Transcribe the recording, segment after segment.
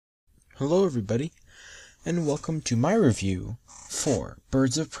Hello everybody, and welcome to my review for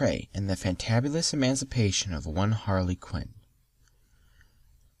Birds of Prey and the Fantabulous Emancipation of one Harley Quinn.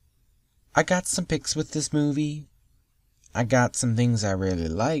 I got some picks with this movie. I got some things I really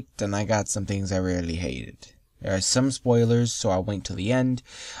liked, and I got some things I really hated. There are some spoilers, so I'll wait till the end.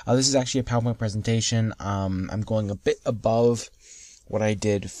 This is actually a PowerPoint presentation. I'm going a bit above what I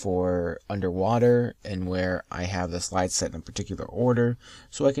did for Underwater, and where I have the slides set in a particular order,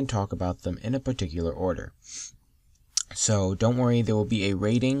 so I can talk about them in a particular order. So don't worry, there will be a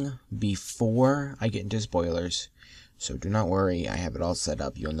rating before I get into spoilers. So do not worry, I have it all set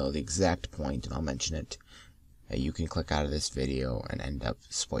up. You'll know the exact point, and I'll mention it. You can click out of this video and end up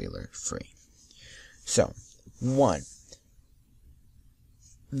spoiler free. So, 1.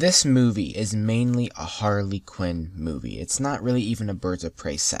 This movie is mainly a Harley Quinn movie. It's not really even a Birds of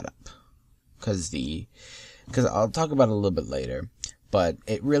Prey setup. Because I'll talk about it a little bit later. But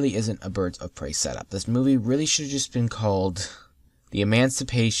it really isn't a Birds of Prey setup. This movie really should have just been called The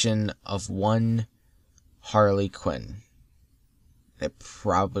Emancipation of One Harley Quinn. It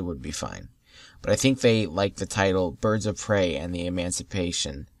probably would be fine. But I think they like the title Birds of Prey and the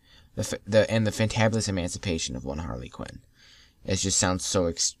Emancipation. The Fantabulous Emancipation of One Harley Quinn. It just sounds so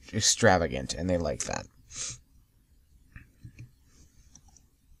extravagant, and they like that.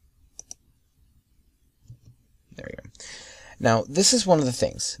 There we go. Now, this is one of the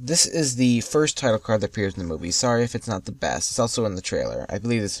things. This is the first title card that appears in the movie. Sorry if it's not the best. It's also in the trailer. I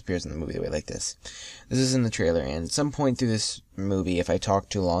believe this appears in the movie the way like this. This is in the trailer, and at some point through this movie, if I talk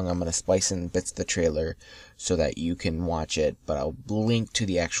too long, I'm going to splice in bits of the trailer so that you can watch it, but I'll link to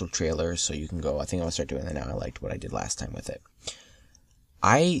the actual trailer so you can go. I think I'm going to start doing that now. I liked what I did last time with it.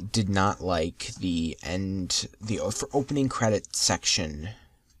 I did not like the opening credit section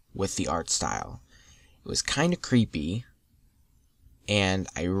with the art style. It was kind of creepy, and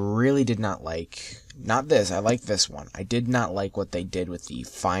I really did not like, not this, I like this one. I did not like what they did with the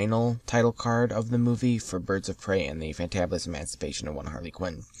final title card of the movie for Birds of Prey and the Fantabulous Emancipation of One Harley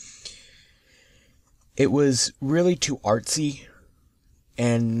Quinn. It was really too artsy,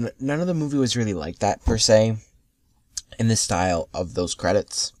 and none of the movie was really like that, per se, in the style of those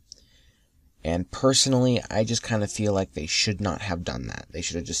credits. And personally, I just kind of feel like they should not have done that. They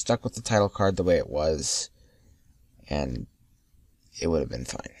should have just stuck with the title card the way it was, and it would have been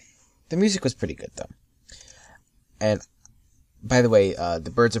fine. The music was pretty good, though. And, by the way,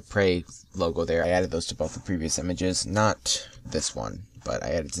 the Birds of Prey logo there, I added those to both the previous images. Not this one, but I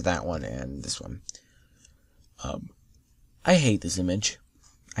added to that one and this one. I hate this image.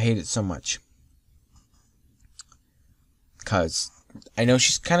 I hate it so much. Because I know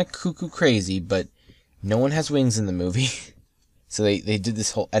she's kind of cuckoo crazy, but no one has wings in the movie. So they did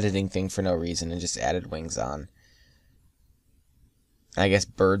this whole editing thing for no reason and just added wings on. I guess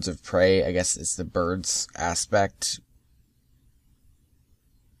Birds of Prey, I guess it's the birds aspect.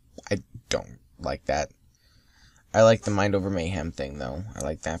 I don't like that. I like the Mind Over Mayhem thing, though. I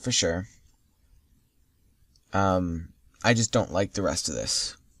like that for sure. I just don't like the rest of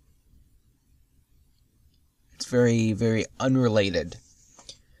this. It's very, very unrelated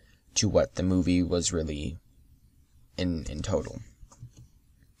to what the movie was really in total.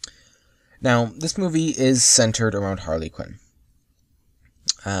 Now, this movie is centered around Harley Quinn.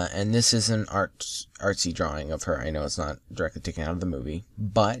 And this is an artsy drawing of her. I know it's not directly taken out of the movie,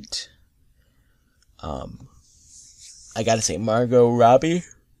 but I gotta say, Margot Robbie,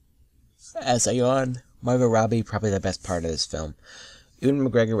 as I yawn, Margot Robbie, probably the best part of this film. Ewan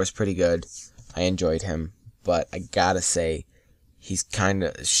McGregor was pretty good. I enjoyed him, but I gotta say, she's kind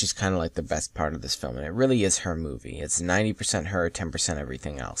of like the best part of this film, and it really is her movie. It's 90% her, 10%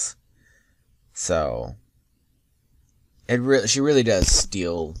 everything else. So she really does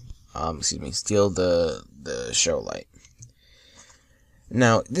steal the show light.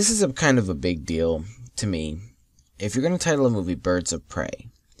 Now, this is a kind of a big deal to me. If you're going to title a movie Birds of Prey,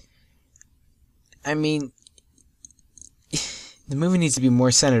 I mean, the movie needs to be more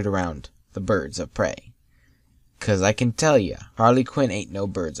centered around the birds of prey. Because I can tell you, Harley Quinn ain't no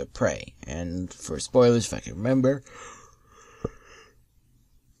Birds of Prey. And for spoilers, if I can remember,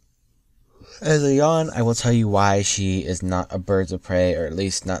 as a yawn, I will tell you why she is not a Birds of Prey, or at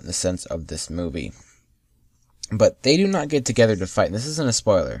least not in the sense of this movie. But they do not get together to fight. And this isn't a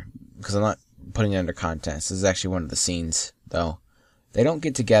spoiler, because I'm not putting it under context. This is actually one of the scenes, though. They don't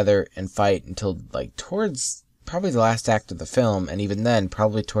get together and fight until, like, towards probably the last act of the film, and even then,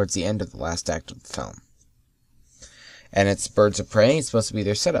 probably towards the end of the last act of the film. And it's Birds of Prey. It's supposed to be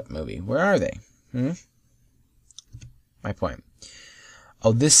their setup movie. Where are they? My point.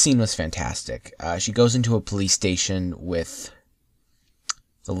 Oh, this scene was fantastic. She goes into a police station with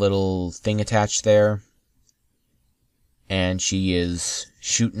the little thing attached there, and she is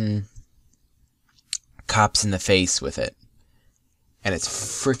shooting cops in the face with it. And it's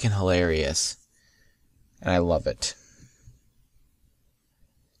freaking hilarious. And I love it.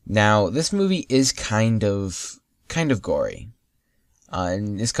 Now, this movie is kind of gory.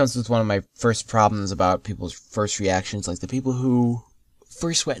 And this comes with one of my first problems about people's first reactions, like the people who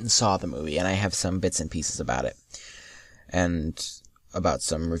first went and saw the movie, and I have some bits and pieces about it. And about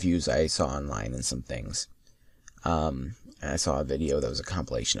some reviews I saw online and some things. And I saw a video that was a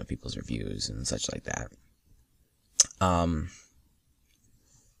compilation of people's reviews and such like that.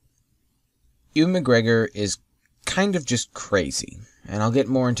 Ewan McGregor is kind of just crazy, and I'll get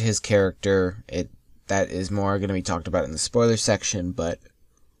more into his character. That is more going to be talked about in the spoiler section, but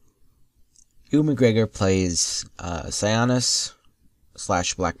Ewan McGregor plays Sionis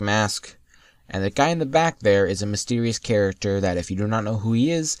 / Black Mask, and the guy in the back there is a mysterious character that if you do not know who he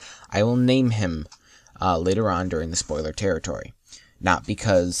is, I will name him later on during the spoiler territory. Not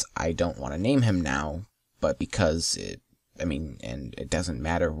because I don't want to name him now, but because it doesn't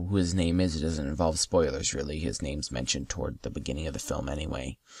matter who his name is, it doesn't involve spoilers really. His name's mentioned toward the beginning of the film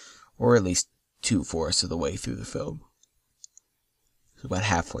anyway, or at least 2/4 of the way through the film. So about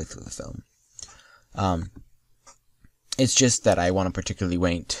halfway through the film. It's just that I want to particularly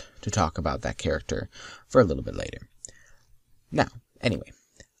wait to talk about that character for a little bit later. Now, anyway,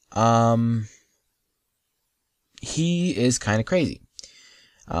 he is kind of crazy.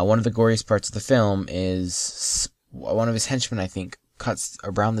 One of the goriest parts of the film is one of his henchmen, I think, cuts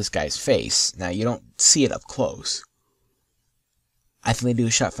around this guy's face. Now, you don't see it up close. I think they do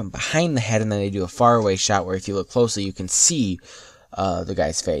a shot from behind the head, and then they do a faraway shot where if you look closely, you can see the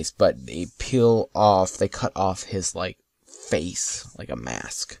guy's face. But they cut off his, face, like a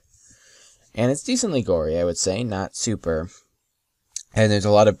mask. And it's decently gory, I would say, not super. And there's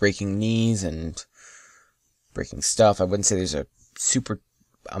a lot of breaking knees and breaking stuff. I wouldn't say there's a super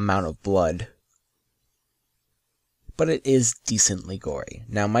amount of blood, but it is decently gory.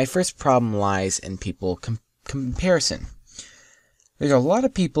 Now, my first problem lies in people comparison. There's a lot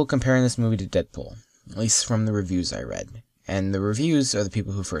of people comparing this movie to Deadpool, at least from the reviews I read. And the reviews of the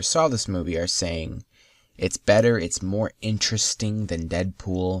people who first saw this movie are saying it's better, it's more interesting than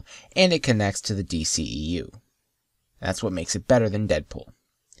Deadpool, and it connects to the DCEU. That's what makes it better than Deadpool.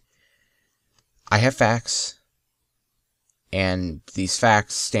 I have facts, and these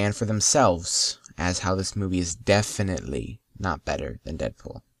facts stand for themselves as how this movie is definitely not better than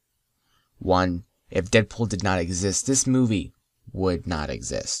Deadpool. 1, if Deadpool did not exist, this movie would not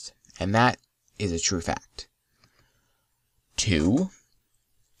exist. And that is a true fact. 2,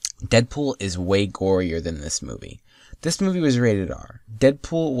 Deadpool is way gorier than this movie. This movie was rated R.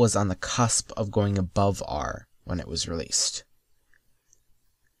 Deadpool was on the cusp of going above R when it was released.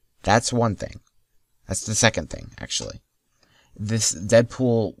 That's one thing. That's the second thing, actually. This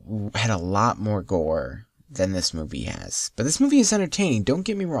Deadpool had a lot more gore than this movie has. But this movie is entertaining, don't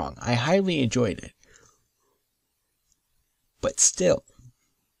get me wrong. I highly enjoyed it. But still,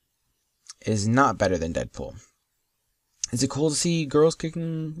 it is not better than Deadpool. Is it cool to see girls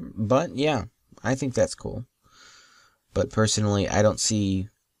kicking butt? Yeah, I think that's cool. But personally, I don't see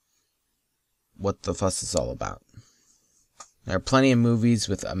what the fuss is all about. There are plenty of movies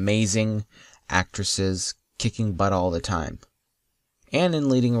with amazing actresses kicking butt all the time. And in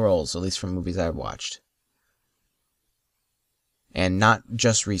leading roles, at least from movies I've watched. And not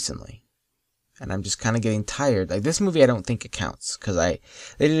just recently. And I'm just kind of getting tired. Like, this movie, I don't think it counts. Because they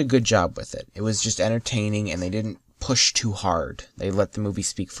did a good job with it. It was just entertaining, and they didn't push too hard. They let the movie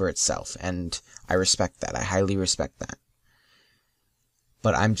speak for itself. And I respect that. I highly respect that.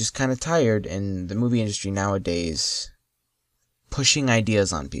 But I'm just kind of tired in the movie industry nowadays pushing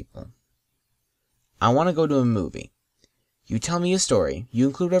ideas on people. I want to go to a movie. You tell me a story. You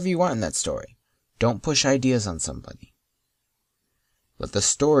include whatever you want in that story. Don't push ideas on somebody. Let the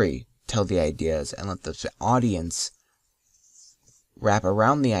story tell the ideas and let the audience wrap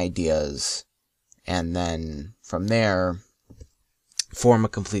around the ideas and then from there form a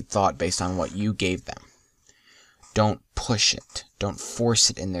complete thought based on what you gave them. Don't push it. Don't force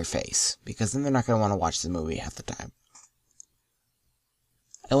it in their face, because then they're not going to want to watch the movie half the time.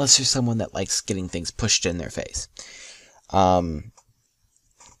 Unless you're someone that likes getting things pushed in their face. Now,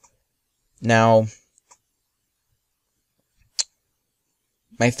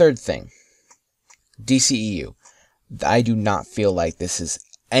 my third thing, DCEU. I do not feel like this is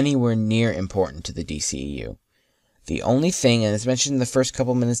anywhere near important to the DCEU. The only thing, and it's mentioned in the first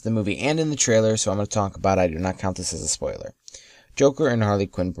couple minutes of the movie and in the trailer, so I'm going to talk about it. I do not count this as a spoiler. Joker and Harley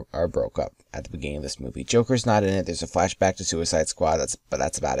Quinn are broke up at the beginning of this movie. Joker's not in it. There's a flashback to Suicide Squad. But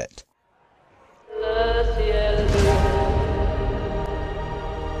that's about it. The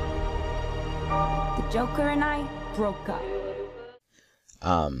Joker and I broke up.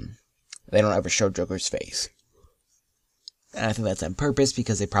 They don't ever show Joker's face. And I think that's on purpose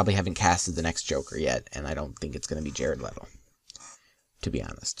because they probably haven't casted the next Joker yet, and I don't think it's going to be Jared Leto, to be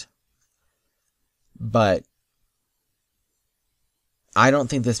honest. But I don't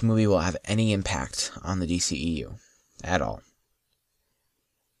think this movie will have any impact on the DCEU at all.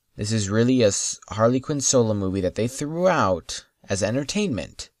 This is really a Harley Quinn solo movie that they threw out as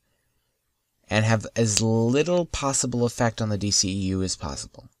entertainment and have as little possible effect on the DCEU as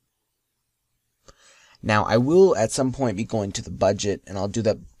possible. Now, I will at some point be going to the budget, and I'll do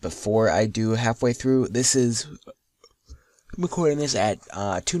that before I do halfway through. I'm recording this at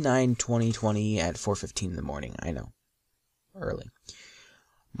 2/9/2020 at 4:15 in the morning. I know. Early.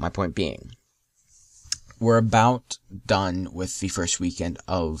 My point being, we're about done with the first weekend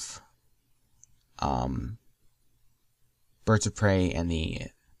of Birds of Prey and the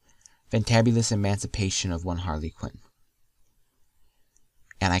Fantabulous Emancipation of one Harley Quinn.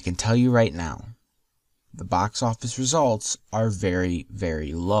 And I can tell you right now, the box office results are very,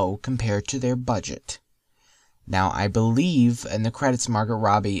 very low compared to their budget. Now, I believe in the credits Margot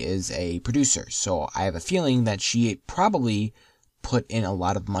Robbie is a producer, so I have a feeling that she probably put in a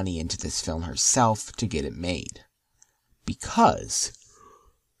lot of money into this film herself to get it made. Because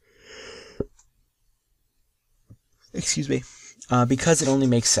it only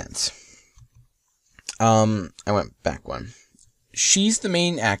makes sense. I went back one. She's the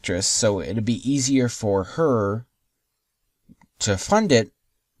main actress, so it'd be easier for her to fund it.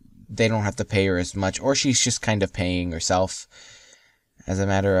 They don't have to pay her as much, or she's just kind of paying herself. As a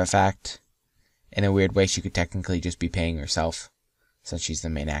matter of fact, in a weird way, she could technically just be paying herself, since she's the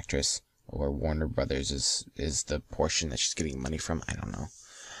main actress, or Warner Brothers is the portion that she's getting money from. I don't know.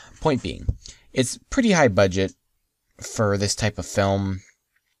 Point being, it's pretty high budget for this type of film,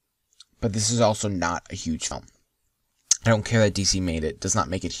 but this is also not a huge film. I don't care that DC made it. It does not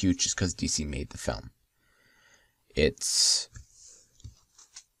make it huge just because DC made the film. It's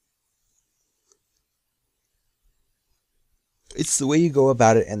the way you go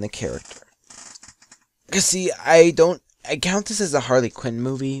about it and the character. Because see, I count this as a Harley Quinn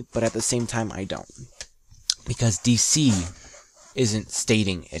movie, but at the same time I don't. Because DC isn't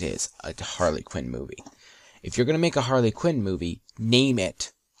stating it is a Harley Quinn movie. If you're going to make a Harley Quinn movie, name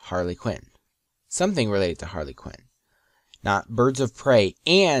it Harley Quinn. Something related to Harley Quinn. Not Birds of Prey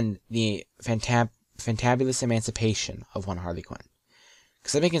and the Fantabulous Emancipation of one Harley Quinn.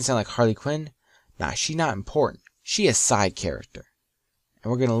 Because they're making it sound like Harley Quinn. Nah, she's not important. She is a side character. And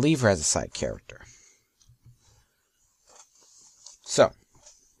we're going to leave her as a side character. So,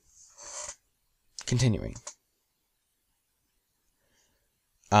 continuing.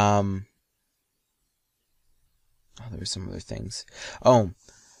 There were some other things.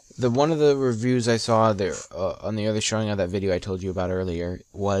 One of the reviews I saw there on the other showing of that video I told you about earlier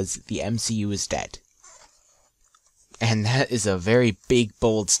was the MCU is dead. And that is a very big,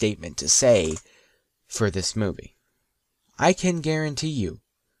 bold statement to say for this movie. I can guarantee you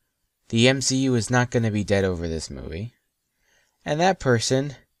the MCU is not going to be dead over this movie. And that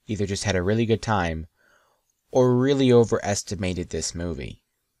person either just had a really good time or really overestimated this movie.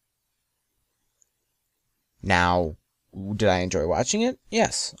 Now, did I enjoy watching it?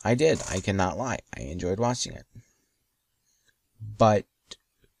 Yes, I did. I cannot lie. I enjoyed watching it. But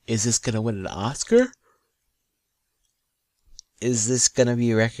is this going to win an Oscar? Is this going to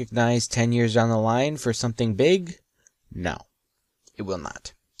be recognized 10 years down the line for something big? No, it will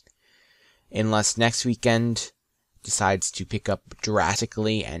not. Unless next weekend decides to pick up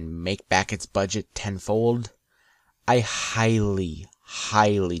drastically and make back its budget tenfold, I highly,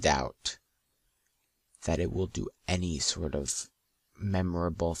 highly doubt that it will do any sort of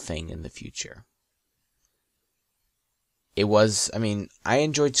memorable thing in the future. I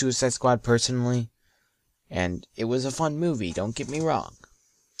enjoyed Suicide Squad personally, and it was a fun movie, don't get me wrong.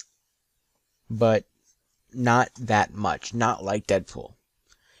 But not that much, not like Deadpool.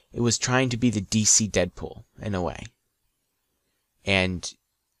 It was trying to be the DC Deadpool, in a way. And,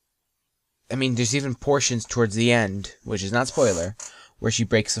 there's even portions towards the end, which is not spoiler, where she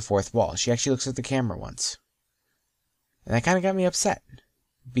breaks the fourth wall. She actually looks at the camera once. And that kind of got me upset.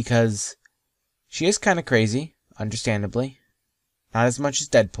 Because she is kind of crazy, understandably. Not as much as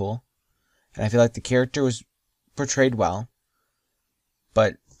Deadpool. And I feel like the character was portrayed well.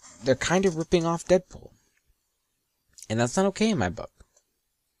 But they're kind of ripping off Deadpool. And that's not okay in my book.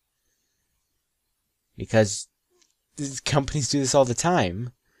 Because these companies do this all the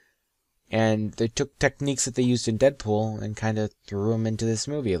time. And they took techniques that they used in Deadpool and kind of threw them into this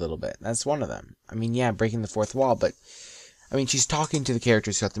movie a little bit. That's one of them. I mean, yeah, breaking the fourth wall, but I mean, she's talking to the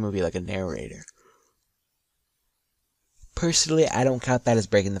characters throughout the movie like a narrator. Personally, I don't count that as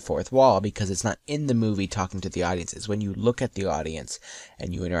breaking the fourth wall because it's not in the movie talking to the audience. It's when you look at the audience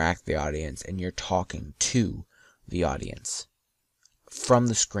and you interact with the audience and you're talking to the audience from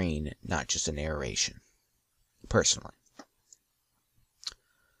the screen, not just a narration. Personally.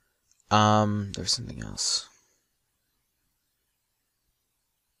 There's something else.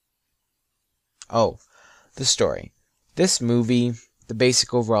 Oh, the story. This movie, the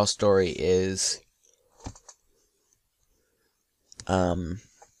basic overall story is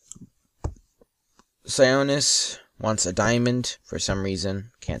Sionis wants a diamond for some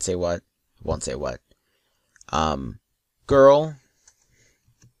reason. Can't say what. Won't say what. Girl.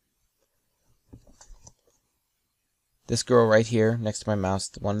 This girl right here, next to my mouse,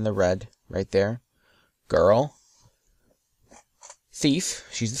 the one in the red, right there. Girl. Thief.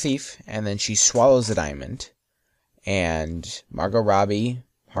 She's the thief. And then she swallows the diamond. And Margot Robbie,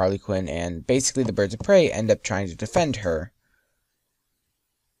 Harley Quinn, and basically the Birds of Prey end up trying to defend her.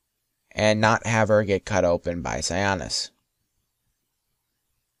 And not have her get cut open by Sionis.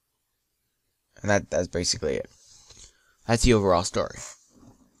 And that's basically it. That's the overall story.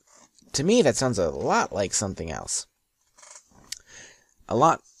 To me, that sounds a lot like something else. A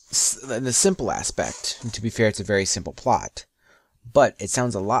lot in the simple aspect. And to be fair, it's a very simple plot. But it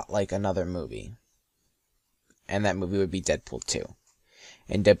sounds a lot like another movie. And that movie would be Deadpool 2.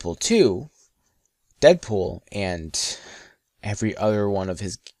 In Deadpool 2, Deadpool and every other one of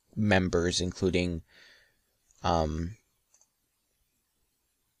his members, including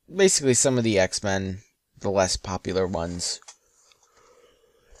basically some of the X-Men, the less popular ones,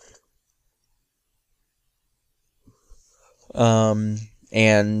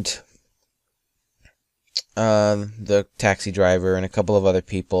 and the taxi driver and a couple of other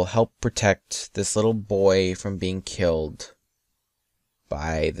people help protect this little boy from being killed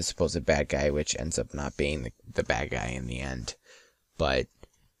by the supposed bad guy, which ends up not being the bad guy in the end. But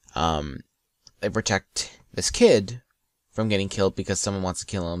they protect this kid from getting killed because someone wants to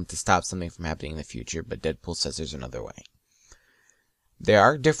kill him to stop something from happening in the future, but Deadpool says there's another way. There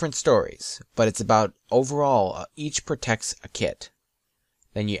are different stories, but it's about overall, each protects a kid.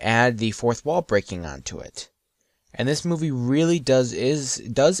 Then you add the fourth wall breaking onto it. And this movie really does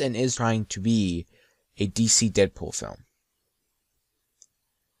and is trying to be a DC Deadpool film.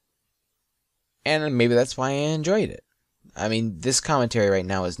 And maybe that's why I enjoyed it. I mean, this commentary right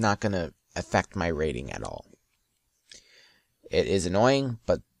now is not going to affect my rating at all. It is annoying,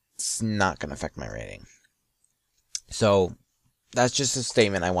 but it's not going to affect my rating. So, that's just a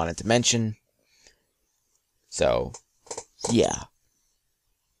statement I wanted to mention. So, yeah.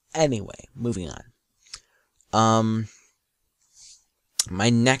 Anyway, moving on. My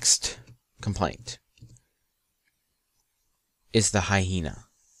next complaint is the hyena.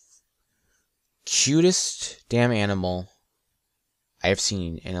 Cutest damn animal I have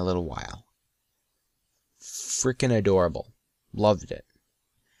seen in a little while. Freaking adorable. Loved it.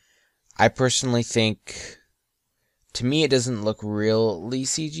 I personally think, to me, it doesn't look really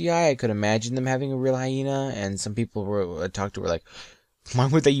CGI. I could imagine them having a real hyena, and some people were like, why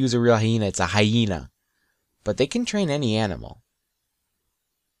would they use a real hyena? It's a hyena. But they can train any animal.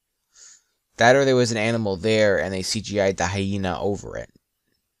 That or there was an animal there, and they CGI'd the hyena over it.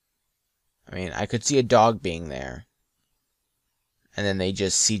 I mean, I could see a dog being there. And then they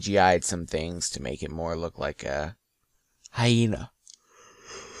just CGI'd some things to make it more look like a hyena.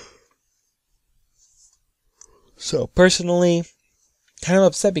 So, personally, kind of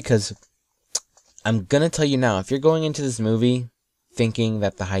upset because I'm going to tell you now, if you're going into this movie thinking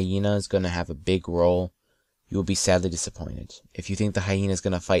that the hyena is going to have a big role, you will be sadly disappointed. If you think the hyena is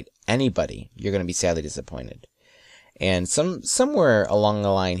going to fight anybody, you're going to be sadly disappointed. And somewhere along the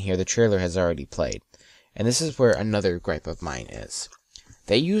line here, the trailer has already played. And this is where another gripe of mine is.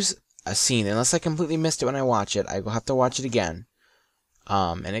 They use a scene, unless I completely missed it when I watch it, I will have to watch it again.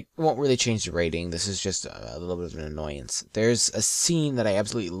 And it won't really change the rating. This is just a little bit of an annoyance. There's a scene that I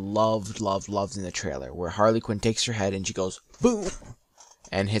absolutely loved in the trailer, where Harley Quinn takes her head and she goes, boom,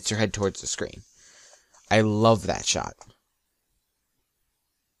 and hits her head towards the screen. I love that shot.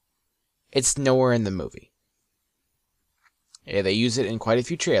 It's nowhere in the movie. Yeah, they use it in quite a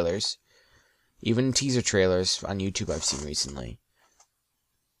few trailers. Even teaser trailers on YouTube I've seen recently.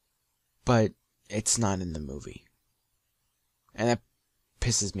 But it's not in the movie. And that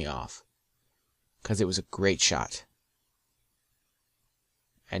pisses me off. Because it was a great shot.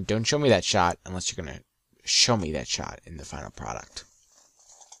 And don't show me that shot unless you're going to show me that shot in the final product.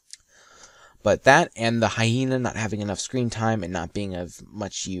 But that and the hyena not having enough screen time and not being of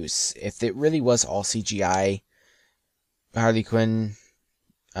much use. If it really was all CGI, Harley Quinn,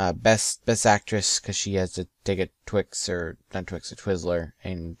 best actress, because she has to take a Twix, or not Twix, a Twizzler,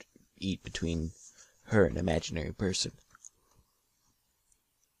 and eat between her and an imaginary person.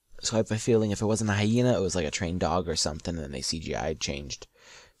 So I have a feeling if it wasn't a hyena, it was like a trained dog or something, and then they CGI changed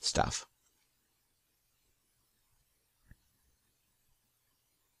stuff.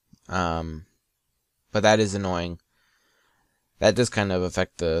 But that is annoying. That does kind of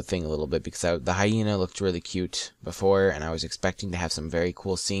affect the thing a little bit, because the hyena looked really cute before, and I was expecting to have some very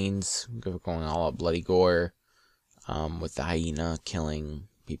cool scenes going all out bloody gore, with the hyena killing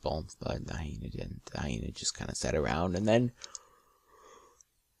people, but the hyena didn't. The hyena just kind of sat around and then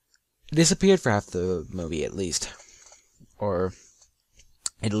disappeared for half the movie, at least. Or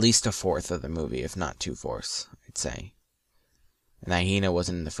at least a fourth of the movie, if not 2/4, I'd say. And the hyena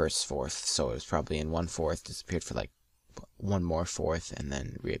wasn't in the first fourth, so it was probably in 1/4, disappeared for like one more fourth, and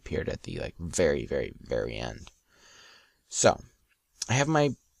then reappeared at the like very, very, very end. So, I have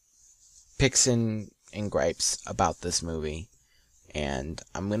my picks and gripes about this movie, and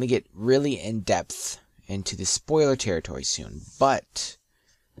I'm going to get really in-depth into the spoiler territory soon, but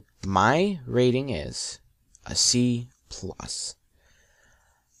my rating is a C+.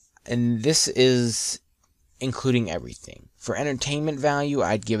 And this is including everything. For entertainment value,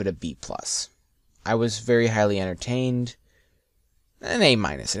 I'd give it a B+. I was very highly entertained. An A-,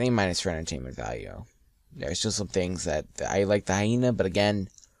 an A- for entertainment value. There's still some things that I like the hyena, but again,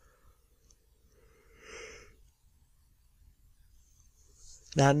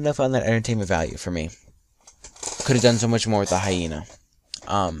 not enough on that entertainment value for me. Could have done so much more with the hyena.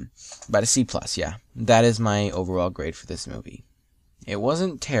 But a C+, yeah. That is my overall grade for this movie. It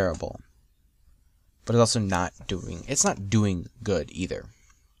wasn't terrible, but it's also not doing good either.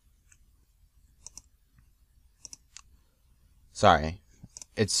 Sorry,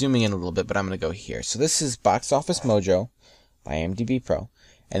 it's zooming in a little bit, but I'm going to go here. So this is Box Office Mojo by IMDb Pro,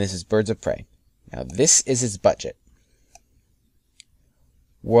 and this is Birds of Prey. Now this is its budget.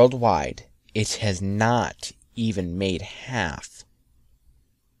 Worldwide, it has not even made half.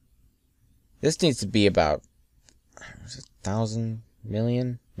 This needs to be about 1,000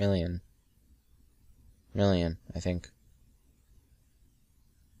 million, I think.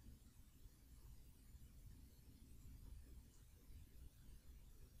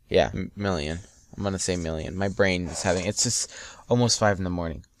 Yeah, million. I'm gonna say million. My brain is it's just almost 5 in the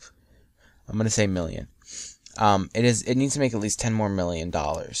morning. I'm gonna say million. It needs to make at least $10 more million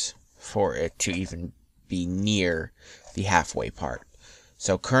for it to even be near the halfway part.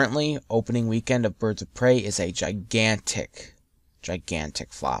 So currently, opening weekend of Birds of Prey is a gigantic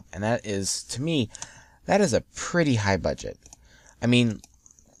flop. And that is, to me, that is a pretty high budget. I mean,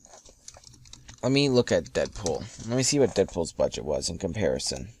 let me look at Deadpool. Let me see what Deadpool's budget was in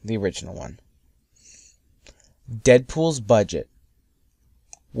comparison. The original one. Deadpool's budget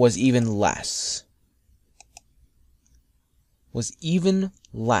was even less.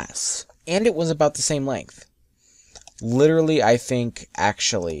 And it was about the same length. Literally, I think,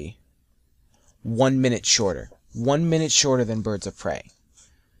 actually, 1 minute shorter. 1 minute shorter than Birds of Prey.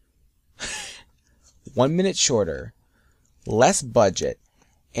 1 minute shorter, less budget,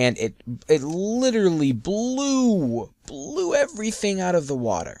 and it literally blew everything out of the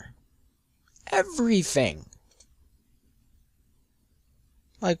water. Everything.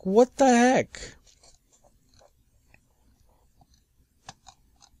 Like, what the heck?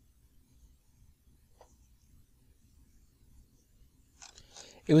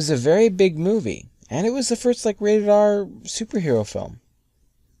 It was a very big movie, and it was the first rated R superhero film.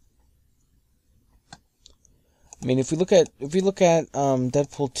 I mean, if we look at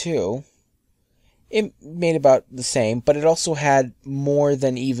Deadpool 2, it made about the same, but it also had more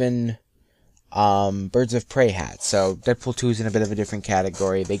than even Birds of Prey had. So Deadpool 2 is in a bit of a different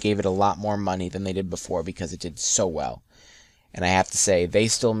category. They gave it a lot more money than they did before because it did so well. And I have to say, they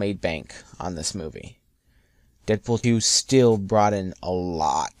still made bank on this movie. Deadpool 2 still brought in a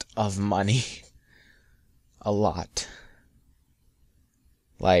lot of money. A lot.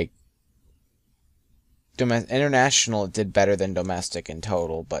 International did better than domestic in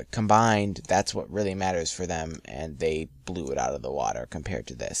total, but combined, that's what really matters for them, and they blew it out of the water compared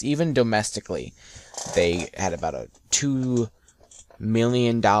to this. Even domestically, they had about a $2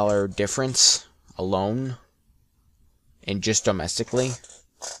 million difference alone, and just domestically.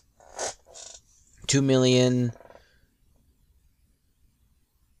 2 million.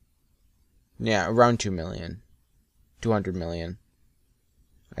 Yeah, around 2 million. 200 million,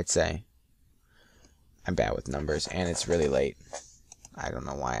 I'd say. I'm bad with numbers, and it's really late. I don't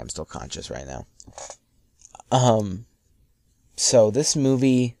know why I'm still conscious right now. So this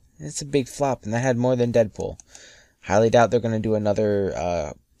movie, it's a big flop, and that had more than Deadpool. Highly doubt they're going to do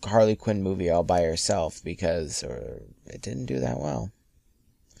another Harley Quinn movie all by herself, because it didn't do that well.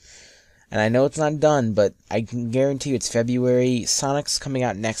 And I know it's not done, but I can guarantee you it's February. Sonic's coming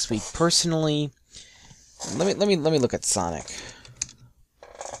out next week. Personally, let me look at Sonic.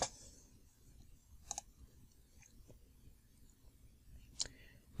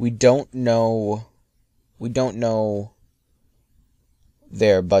 We don't know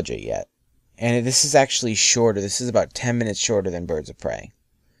their budget yet. And this is actually shorter. This is about 10 minutes shorter than Birds of Prey.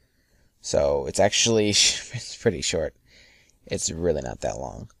 So it's actually it's pretty short. It's really not that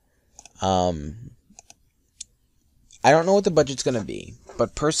long. I don't know what the budget's going to be,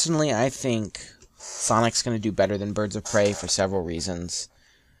 but personally I think Sonic's going to do better than Birds of Prey for several reasons.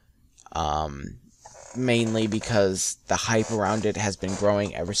 Mainly because the hype around it has been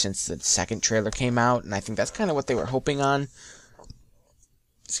growing ever since the second trailer came out, and I think that's kind of what they were hoping on.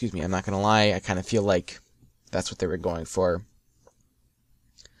 Excuse me, I'm not going to lie, I kind of feel like that's what they were going for.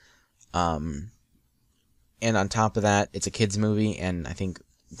 And on top of that, it's a kids movie, and I think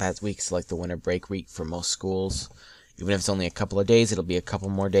that week's like the winter break week for most schools. Even if it's only a couple of days, it'll be a couple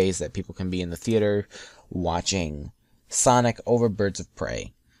more days that people can be in the theater watching Sonic over Birds of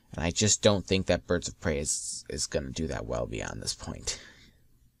Prey. And I just don't think that Birds of Prey is going to do that well beyond this point.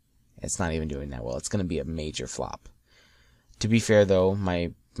 It's not even doing that well. It's going to be a major flop. To be fair, though,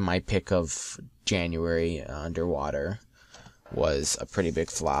 my pick of January, Underwater, was a pretty big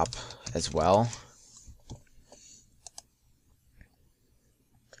flop as well.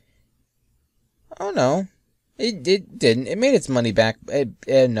 Oh, no. It didn't. It made its money back.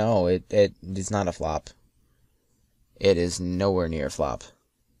 No, it is not a flop. It is nowhere near a flop.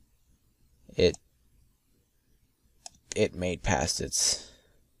 It made past its...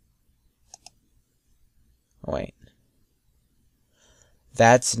 Oh, wait.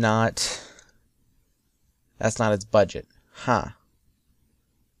 That's not its budget. Huh.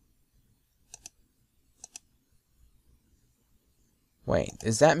 Wait,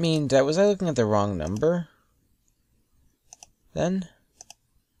 does that mean was I looking at the wrong number? Then?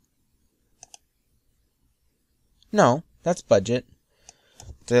 No, that's budget.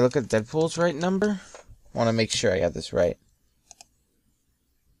 Did I look at Deadpool's right number? I want to make sure I got this right.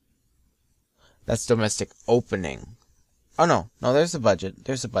 That's domestic opening. Oh, no, there's the budget.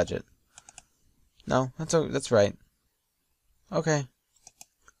 There's the budget. No, that's right. Okay.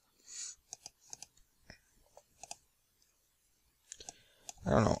 I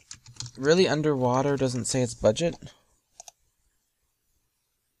don't know. Really, Underwater doesn't say its budget?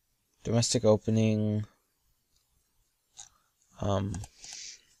 Domestic opening...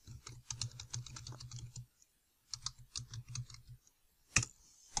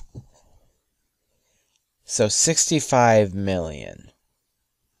 So 65 million.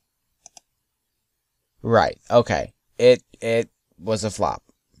 Right, okay. It was a flop.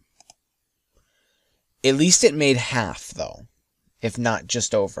 At least it made half, though. If not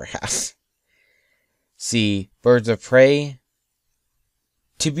just over half. See, Birds of Prey,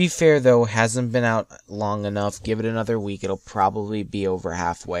 to be fair, though, hasn't been out long enough. Give it another week, it'll probably be over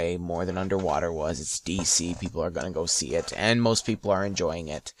halfway, more than Underwater was. It's DC, people are going to go see it, and most people are enjoying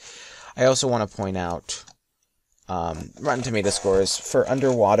it. I also want to point out Rotten Tomato scores for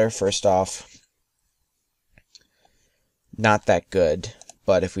Underwater, first off, not that good.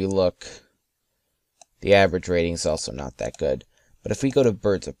 But if we look, the average rating is also not that good. But if we go to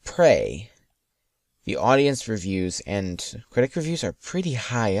Birds of Prey, the audience reviews and critic reviews are pretty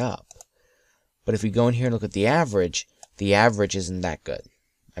high up. But if we go in here and look at the average isn't that good.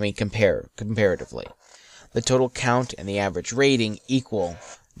 I mean, comparatively. The total count and the average rating equal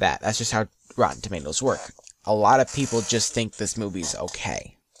that. That's just how Rotten Tomatoes work. A lot of people just think this movie's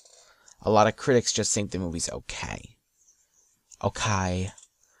okay. A lot of critics just think the movie's okay. Okay.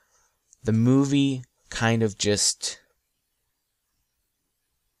 The movie kind of just...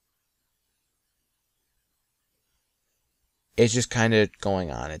 It's just kind of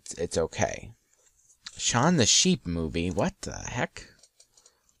going on. It's okay. Shaun the Sheep movie? What the heck?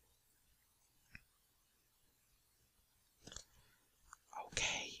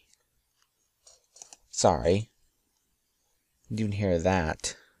 Okay. Sorry. Didn't even hear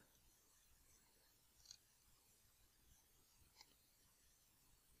that.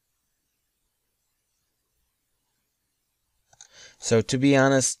 So, to be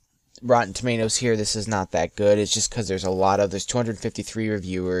honest, Rotten Tomatoes here, this is not that good. It's just because there's 253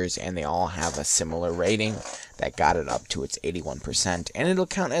 reviewers, and they all have a similar rating that got it up to its 81%, and it'll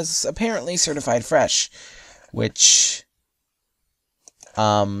count as apparently certified fresh, which,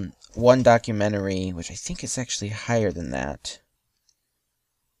 one documentary, which I think is actually higher than that.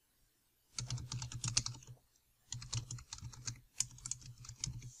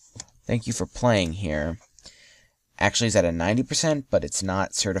 Thank you for playing here. Actually, it's at a 90%, but it's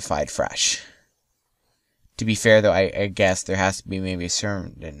not certified fresh. To be fair, though, I guess there has to be maybe a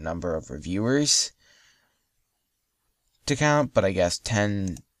certain number of reviewers to count, but I guess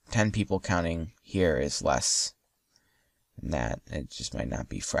 10 people counting here is less than that. It just might not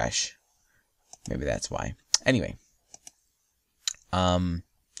be fresh. Maybe that's why. Anyway. So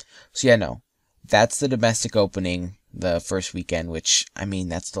yeah, no. That's the domestic opening, the first weekend, which, I mean,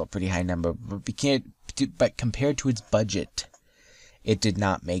 that's still a pretty high number, but compared to its budget, it did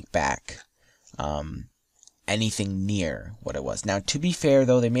not make back anything near what it was. Now, to be fair,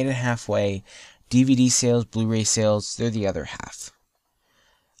 though, they made it halfway. DVD sales, Blu-ray sales, they're the other half.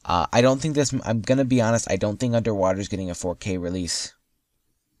 I don't think this... I'm going to be honest, I don't think Underwater's getting a 4K release.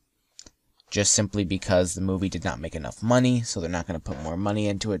 Just simply because the movie did not make enough money, so they're not going to put more money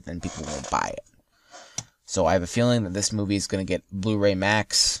into it, and people won't buy it. So I have a feeling that this movie is going to get Blu-ray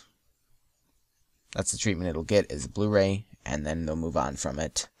Max. That's the treatment it'll get, is Blu-ray, and then they'll move on from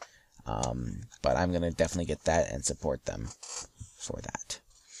it. But I'm going to definitely get that and support them for that.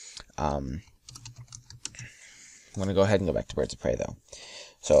 I'm going to go ahead and go back to Birds of Prey, though.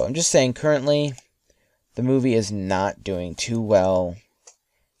 So I'm just saying, currently, the movie is not doing too well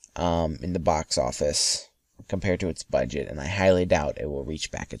in the box office compared to its budget, and I highly doubt it will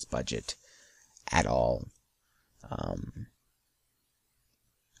reach back its budget at all.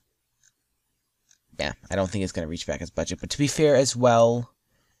 Yeah, I don't think it's going to reach back its budget. But to be fair as well,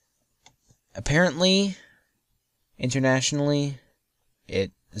 apparently, internationally,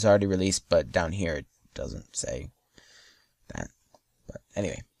 it is already released, but down here it doesn't say that. But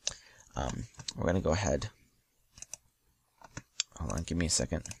anyway, we're going to go ahead. Hold on, give me a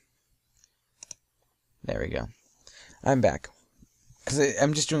second. There we go. I'm back. Because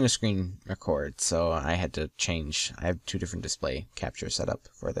I'm just doing a screen record, so I had to change. I have 2 different display capture set up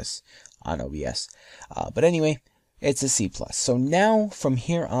for this on OBS. But anyway, it's a C+. So now, from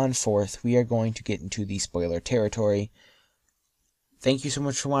here on forth, we are going to get into the spoiler territory. Thank you so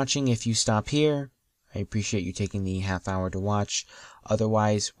much for watching. If you stop here, I appreciate you taking the half hour to watch.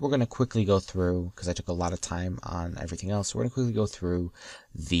 Otherwise, we're going to quickly go through, because I took a lot of time on everything else, we're going to quickly go through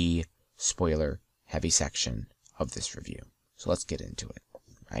the spoiler-heavy section of this review. So let's get into it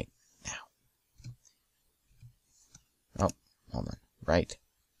right now. Oh, hold on. Right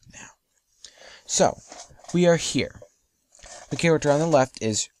now. So, we are here. The character on the left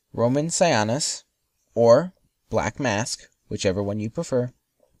is Roman Sionis, or Black Mask, whichever one you prefer.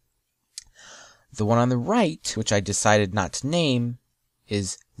 The one on the right, which I decided not to name,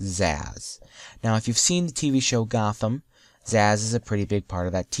 is Zsasz. Now, if you've seen the TV show Gotham, Zsasz is a pretty big part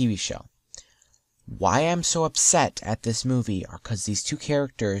of that TV show. Why I'm so upset at this movie are because these two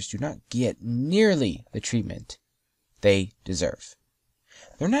characters do not get nearly the treatment they deserve.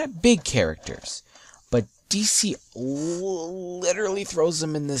 They're not big characters, but DC literally throws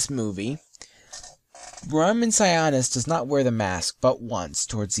them in this movie. Roman Sionis does not wear the mask but once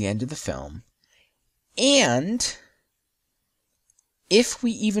towards the end of the film. And if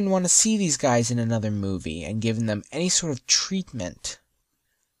we even want to see these guys in another movie and give them any sort of treatment,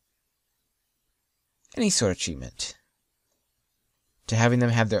 to having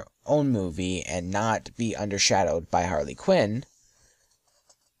them have their own movie and not be undershadowed by Harley Quinn,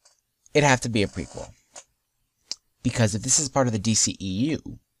 it'd have to be a prequel. Because if this is part of the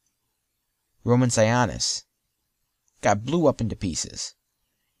DCEU, Roman Sionis blew up into pieces,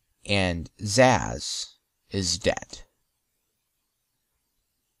 and Zsasz is dead.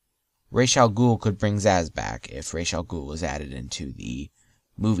 Ra's al Ghul could bring Zsasz back if Ra's al Ghul was added into the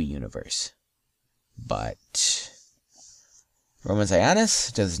movie universe. But Roman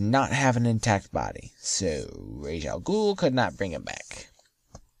Sionis does not have an intact body, so Ra's al Ghul could not bring him back.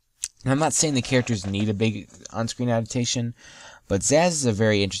 Now, I'm not saying the characters need a big on-screen adaptation, but Zsasz is a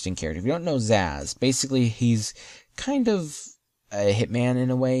very interesting character. If you don't know Zsasz, basically he's kind of a hitman in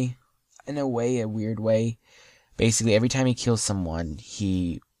a way, a weird way. Basically, every time he kills someone,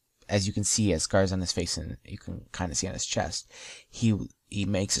 he, as you can see, has scars on his face, and you can kind of see on his chest. He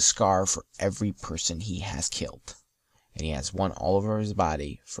makes a scar for every person he has killed. And he has one all over his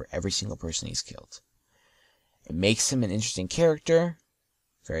body for every single person he's killed. It makes him an interesting character.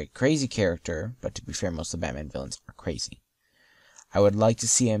 Very crazy character, but to be fair, most of the Batman villains are crazy. I would like to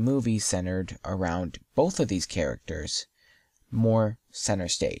see a movie centered around both of these characters, more center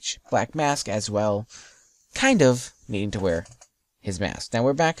stage. Black Mask as well, kind of needing to wear his mask. Now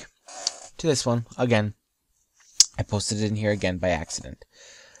we're back to this one again. I posted it in here again by accident.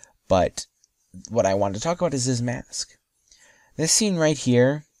 But what I wanted to talk about is his mask. This scene right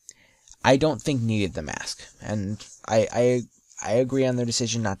here, I don't think needed the mask. And I agree on their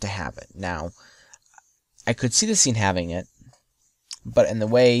decision not to have it. Now, I could see the scene having it, but in the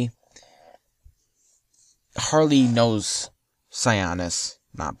way Harley knows Sionis,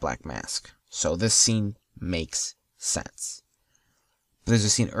 not Black Mask. So this scene makes sense. But there's a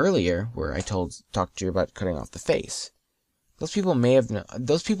scene earlier where I talked to you about cutting off the face. Those people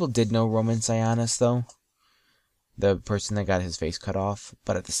did know Roman Sionis, though. The person that got his face cut off.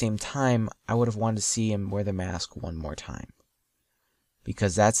 But at the same time, I would have wanted to see him wear the mask one more time.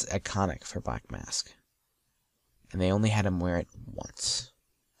 Because that's iconic for Black Mask. And they only had him wear it once.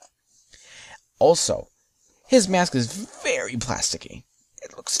 Also, his mask is very plasticky.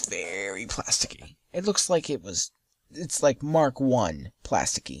 It looks very plasticky. It looks like it's like Mark I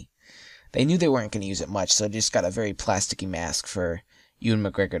plasticky. They knew they weren't going to use it much, so they just got a very plasticky mask for Ewan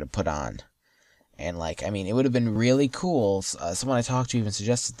McGregor to put on. And, it would have been really cool. Someone I talked to even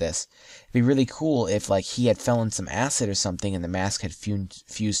suggested this. It'd be really cool if, he had fell in some acid or something and the mask had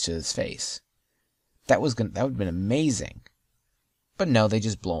fused to his face. That would have been amazing. But no, they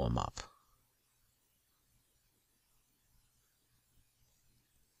just blow him up.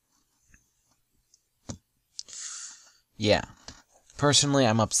 Yeah. Personally,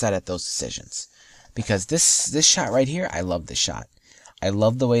 I'm upset at those decisions. Because this shot right here, I love this shot. I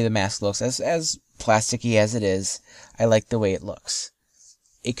love the way the mask looks. As plasticky as it is, I like the way it looks.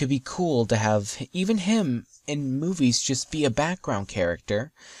 It could be cool to have even him in movies just be a background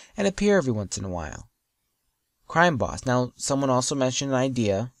character and appear every once in a while. Crime Boss. Now, someone also mentioned an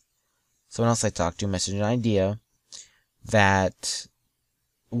idea. Someone else I talked to mentioned an idea that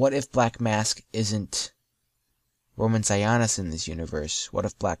what if Black Mask isn't Roman Sionis in this universe? What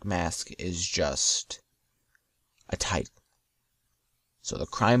if Black Mask is just a title? So the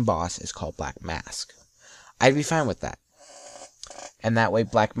crime boss is called Black Mask. I'd be fine with that. And that way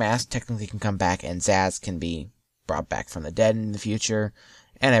Black Mask technically can come back and Zsasz can be brought back from the dead in the future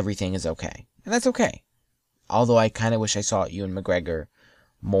and everything is okay. And that's okay. Although I kind of wish I saw Ewan McGregor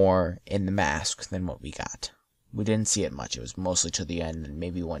more in the mask than what we got. We didn't see it much. It was mostly to the end and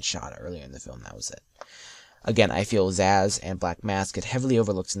maybe one shot earlier in the film. That was it. Again, I feel Zsasz and Black Mask get heavily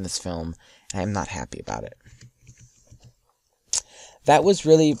overlooked in this film, and I'm not happy about it. That was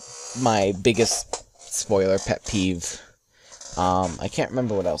really my biggest spoiler pet peeve. I can't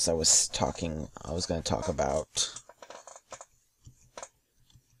remember what else I was going to talk about.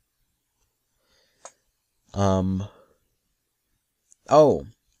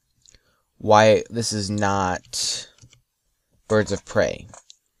 Why this is not Birds of Prey.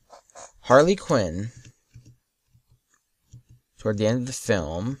 Harley Quinn, toward the end of the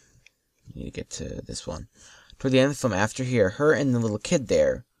film, I need to get to this one. Toward the end of the film, after here, her and the little kid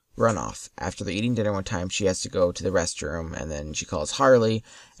there run off. After they're eating dinner one time, she has to go to the restroom, and then she calls Harley,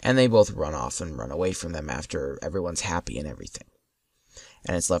 and they both run off and run away from them after everyone's happy and everything.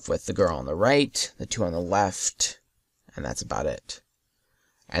 And it's left with the girl on the right, the two on the left, and that's about it.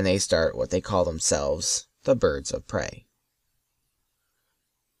 And they start what they call themselves the Birds of Prey.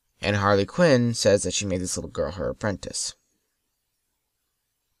 And Harley Quinn says that she made this little girl her apprentice.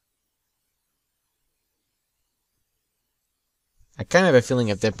 I kind of have a feeling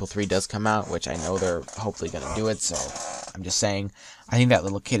if Deadpool 3 does come out, which I know they're hopefully going to do it, so I'm just saying, I think that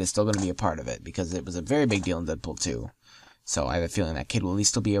little kid is still going to be a part of it, because it was a very big deal in Deadpool 2. So I have a feeling that kid will at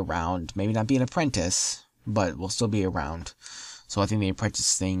least still be around, maybe not be an apprentice, but will still be around. So I think the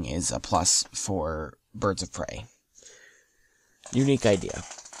apprentice thing is a plus for Birds of Prey. Unique idea.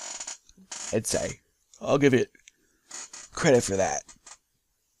 I'd say. I'll give it credit for that.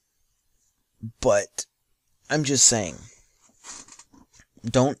 But I'm just saying,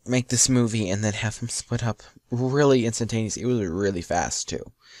 don't make this movie and then have them split up really instantaneously. It was really fast, too.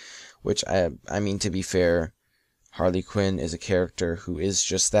 Which, I mean, to be fair, Harley Quinn is a character who is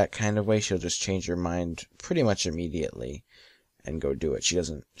just that kind of way. She'll just change her mind pretty much immediately and go do it. She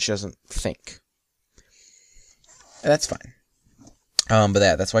doesn't think. And that's fine. But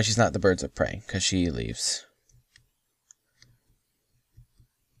that's why she's not the Birds of Prey, because she leaves.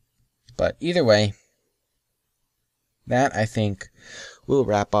 But either way, that, I think, will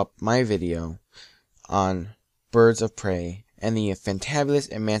wrap up my video on Birds of Prey and the Fantabulous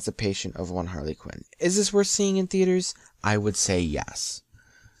Emancipation of one Harley Quinn. Is this worth seeing in theaters? I would say yes.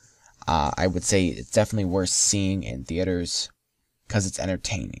 I would say it's definitely worth seeing in theaters, because it's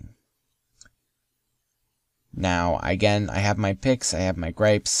entertaining. Now, again, I have my picks, I have my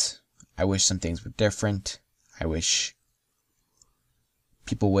gripes. I wish some things were different. I wish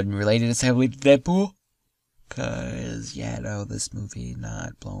people wouldn't relate it as heavily to Deadpool. Because, yeah, no, this movie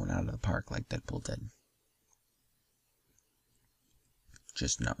not blown out of the park like Deadpool did.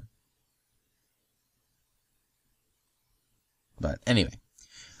 Just no. But anyway.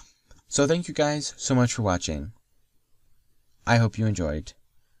 So thank you guys so much for watching. I hope you enjoyed.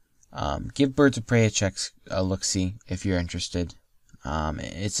 Give Birds of Prey a look-see if you're interested.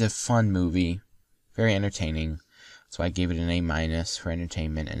 It's a fun movie. Very entertaining. So I gave it an A- for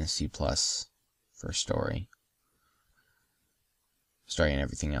entertainment and a C+ for story. Story and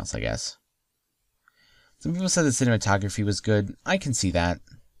everything else, I guess. Some people said the cinematography was good. I can see that.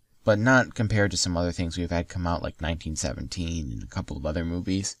 But not compared to some other things we've had come out, like 1917 and a couple of other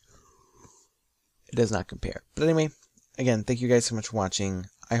movies. It does not compare. But anyway, again, thank you guys so much for watching.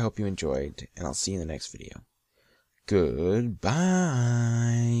 I hope you enjoyed, and I'll see you in the next video. Goodbye.